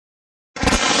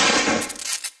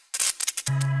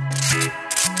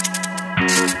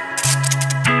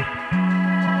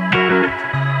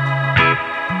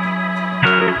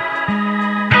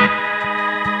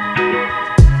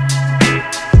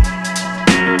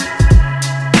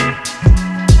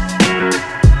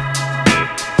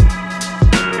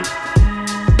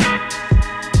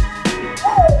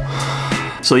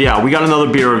So yeah, we got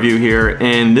another beer review here,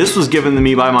 and this was given to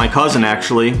me by my cousin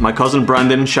actually. My cousin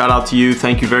Brendan, shout out to you,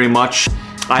 thank you very much.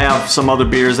 I have some other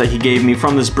beers that he gave me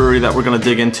from this brewery that we're gonna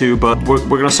dig into, but we're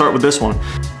gonna start with this one.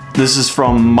 This is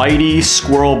from Mighty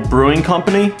Squirrel Brewing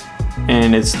Company,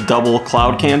 and it's double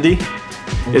cloud candy.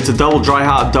 It's a double dry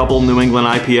hop, double New England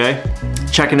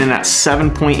IPA, checking in at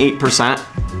 7.8%.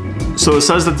 So it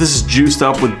says that this is juiced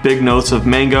up with big notes of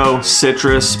mango,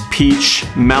 citrus, peach,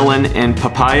 melon, and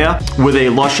papaya with a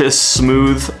luscious,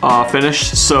 smooth finish.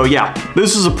 So yeah,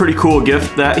 this is a pretty cool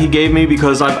gift that he gave me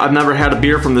because I've never had a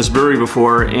beer from this brewery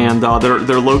before, and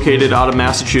they're located out of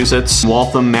Massachusetts,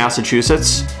 Waltham,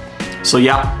 Massachusetts. So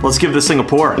yeah, let's give this thing a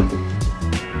pour.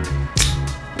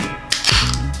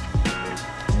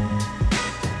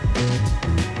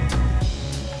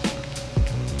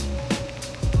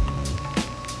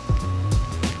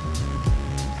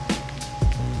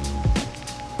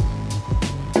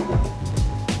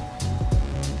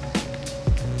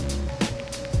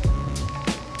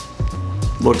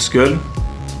 Looks good.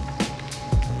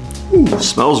 Ooh,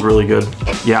 smells really good.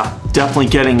 Yeah, definitely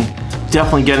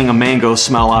getting a mango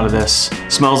smell out of this.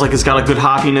 Smells like it's got a good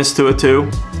hoppiness to it too.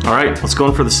 All right, let's go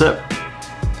in for the sip.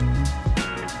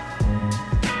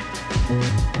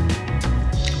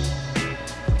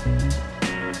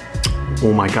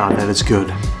 Oh my God, that is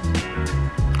good.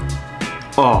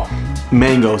 Oh,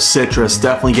 mango, citrus,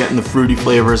 definitely getting the fruity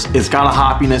flavors. It's got a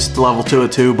hoppiness level to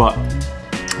it too, but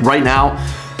right now,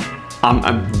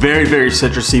 I'm very, very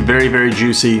citrusy, very, very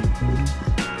juicy,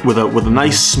 with a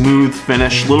nice smooth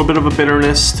finish. A little bit of a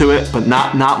bitterness to it, but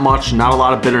not much, not a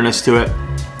lot of bitterness to it.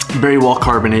 Very well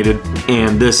carbonated,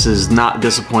 and this is not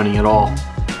disappointing at all.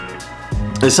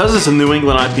 It says it's a New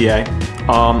England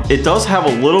IPA. It does have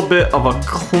a little bit of a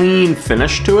clean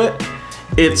finish to it.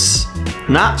 It's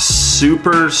not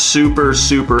super, super,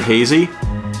 super hazy.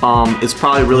 It's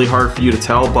probably really hard for you to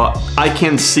tell, but I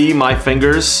can see my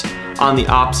fingers on the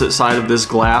opposite side of this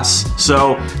glass.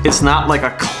 So it's not like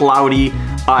a cloudy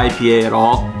IPA at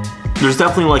all. There's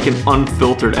definitely like an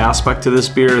unfiltered aspect to this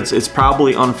beer. It's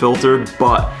probably unfiltered,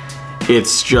 but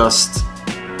it's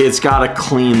got a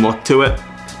clean look to it.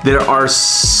 There are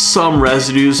some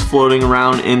residues floating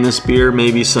around in this beer,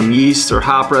 maybe some yeast or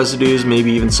hop residues,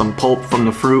 maybe even some pulp from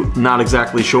the fruit, not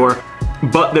exactly sure.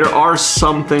 But there are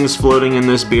some things floating in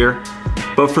this beer.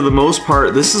 But for the most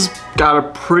part, this has got a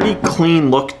pretty clean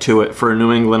look to it for a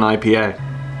New England IPA.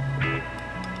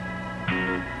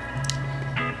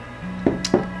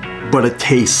 But it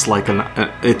tastes like a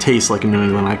New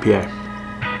England IPA.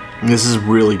 This is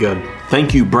really good.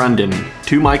 Thank you, Brendan,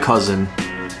 to my cousin,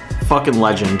 fucking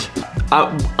legend.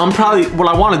 I'm probably, what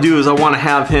I want to do is I want to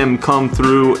have him come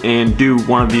through and do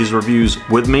one of these reviews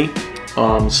with me.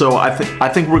 So I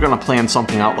think we're gonna plan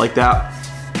something out like that.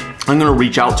 I'm gonna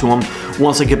reach out to him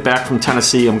once I get back from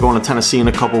Tennessee. I'm going to Tennessee in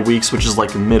a couple weeks, which is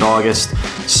like mid-August.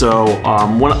 So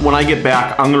when I get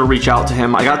back, I'm gonna reach out to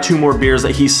him. I got 2 more beers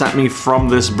that he sent me from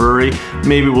this brewery.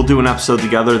 Maybe we'll do an episode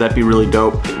together. That'd be really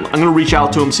dope. I'm gonna reach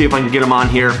out to him, see if I can get him on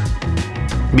here,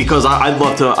 because I'd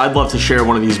love to share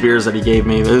one of these beers that he gave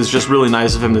me. It was just really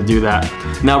nice of him to do that.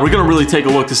 Now we're gonna really take a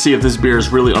look to see if this beer is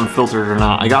really unfiltered or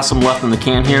not. I got some left in the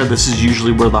can here. This is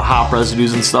usually where the hop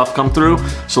residues and stuff come through.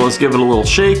 So let's give it a little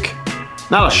shake.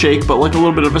 Not a shake, but like a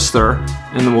little bit of a stir,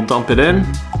 and then we'll dump it in.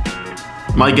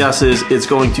 My guess is it's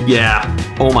going to, yeah,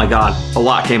 oh my God, a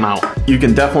lot came out. You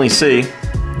can definitely see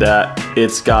that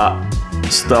it's got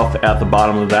stuff at the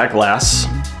bottom of that glass.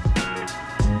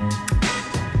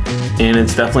 And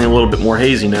it's definitely a little bit more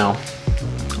hazy now.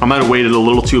 I might have waited a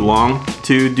little too long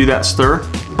to do that stir,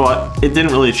 but it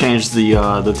didn't really change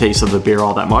the taste of the beer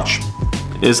all that much.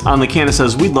 On the can it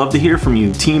says, "We'd love to hear from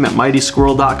you, team at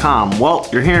mightysquirrel.com. Well,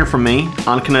 you're hearing from me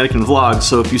on Kinetic and Vlogs,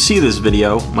 so if you see this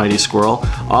video, Mighty Squirrel,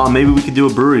 maybe we could do a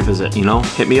brewery visit, you know?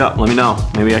 Hit me up, let me know.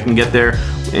 Maybe I can get there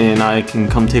and I can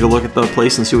come take a look at the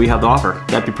place and see what we have to offer.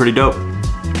 That'd be pretty dope.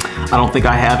 I don't think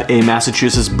I have a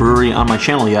Massachusetts brewery on my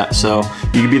channel yet, so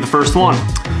you could be the first one."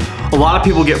 A lot of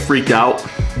people get freaked out.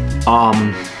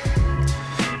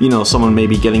 You know, someone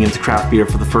maybe getting into craft beer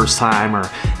for the first time or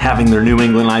having their New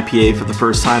England IPA for the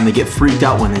first time, they get freaked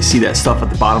out when they see that stuff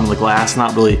at the bottom of the glass,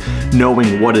 not really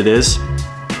knowing what it is.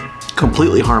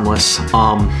 Completely harmless.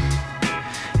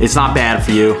 It's not bad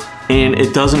for you, and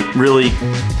it doesn't really,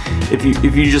 if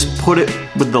you just put it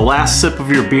with the last sip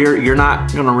of your beer, you're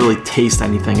not gonna really taste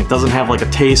anything. It doesn't have like a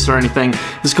taste or anything.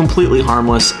 It's completely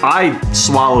harmless. I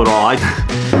swallowed all.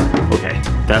 Okay,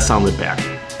 that sounded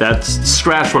bad.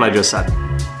 Scratch what I just said.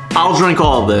 I'll drink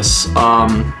all of this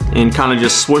and kind of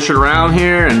just swoosh it around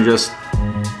here and just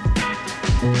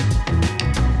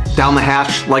down the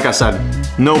hatch. Like I said,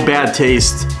 no bad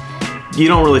taste. you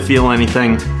don't really feel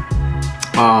anything,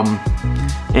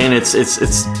 and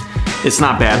it's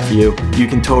not bad for you. You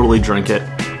can totally drink it,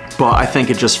 but I think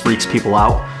it just freaks people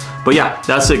out. But yeah,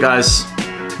 that's it, guys.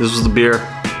 This was the beer.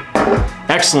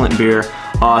 Excellent beer.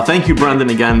 Thank you, Brendan,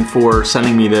 again for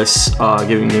sending me this,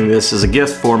 giving me this as a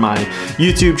gift for my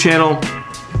YouTube channel.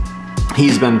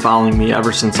 He's been following me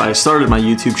ever since I started my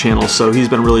YouTube channel, so he's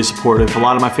been really supportive. A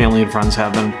lot of my family and friends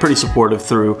have been pretty supportive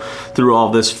through all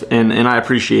this, and I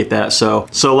appreciate that. So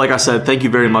like I said, thank you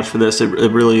very much for this.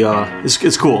 It really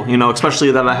it's cool, you know,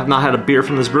 especially that I have not had a beer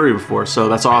from this brewery before, so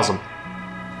that's awesome.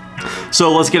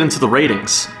 So let's get into the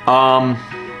ratings.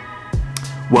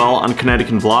 Well, on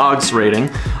Connecticut Vlogs rating,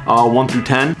 1 through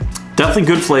 10, definitely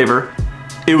good flavor.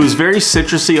 It was very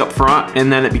citrusy up front,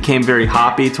 and then it became very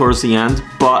hoppy towards the end,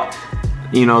 but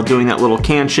you know, doing that little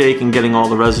can shake and getting all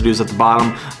the residues at the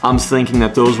bottom, I'm thinking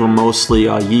that those were mostly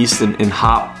yeast and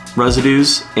hop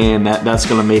residues, and that's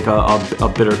gonna make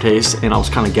a bitter taste, and I was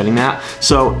kind of getting that.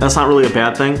 So that's not really a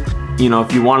bad thing. You know,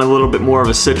 if you want a little bit more of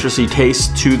a citrusy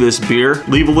taste to this beer,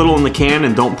 leave a little in the can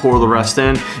and don't pour the rest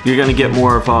in. You're gonna get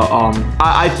more of a,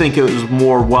 I think it was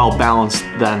more well balanced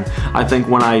then. I think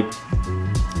when I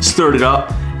stirred it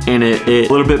up, and it a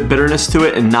little bit bitterness to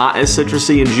it and not as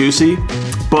citrusy and juicy,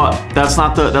 but that's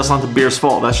not the beer's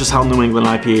fault. That's just how New England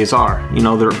IPAs are. You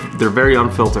know, they're very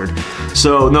unfiltered.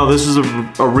 So no, this is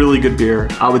a really good beer.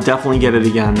 I would definitely get it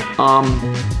again.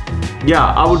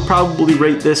 Yeah, I would probably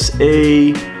rate this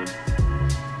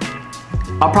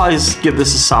I'll probably give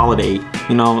this a solid 8.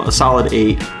 You know, a solid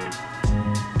 8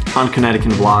 on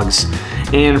Connecticut Vlogs.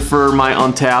 And for my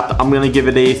Untapped, I'm gonna give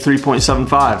it a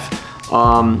 3.75.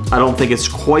 I don't think it's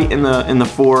quite in the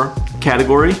 4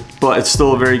 category, but it's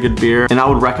still a very good beer, and I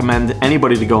would recommend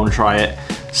anybody to go and try it.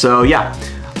 So yeah,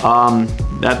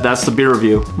 that's the beer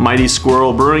review. Mighty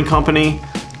Squirrel Brewing Company,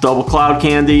 Double Cloud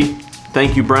Candy.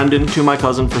 Thank you, Brendan, to my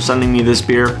cousin, for sending me this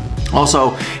beer.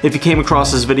 Also, if you came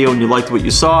across this video and you liked what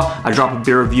you saw, I drop a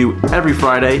beer review every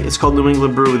Friday. It's called New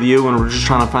England Brew with You, and we're just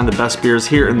trying to find the best beers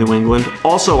here in New England.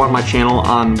 Also on my channel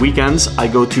on weekends, I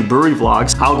go to brewery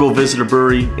vlogs. I'll go visit a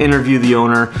brewery, interview the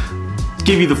owner,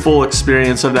 give you the full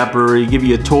experience of that brewery, give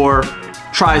you a tour,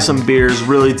 try some beers,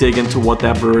 really dig into what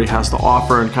that brewery has to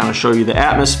offer and kind of show you the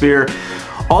atmosphere.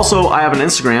 Also, I have an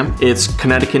Instagram. It's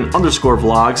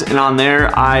Connecticut_vlogs, and on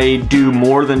there I do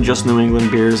more than just New England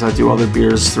beers. I do other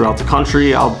beers throughout the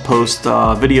country. I'll post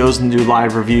videos and do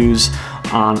live reviews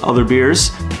on other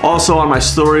beers. Also on my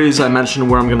stories, I mentioned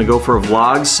where I'm gonna go for a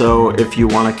vlog, so if you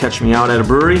wanna catch me out at a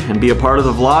brewery and be a part of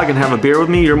the vlog and have a beer with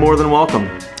me, you're more than welcome.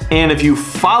 And if you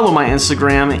follow my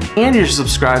Instagram and you're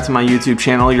subscribed to my YouTube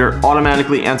channel, you're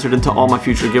automatically entered into all my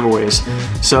future giveaways.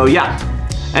 So yeah.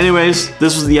 Anyways,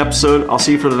 this was the episode. I'll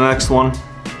see you for the next one.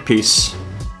 Peace.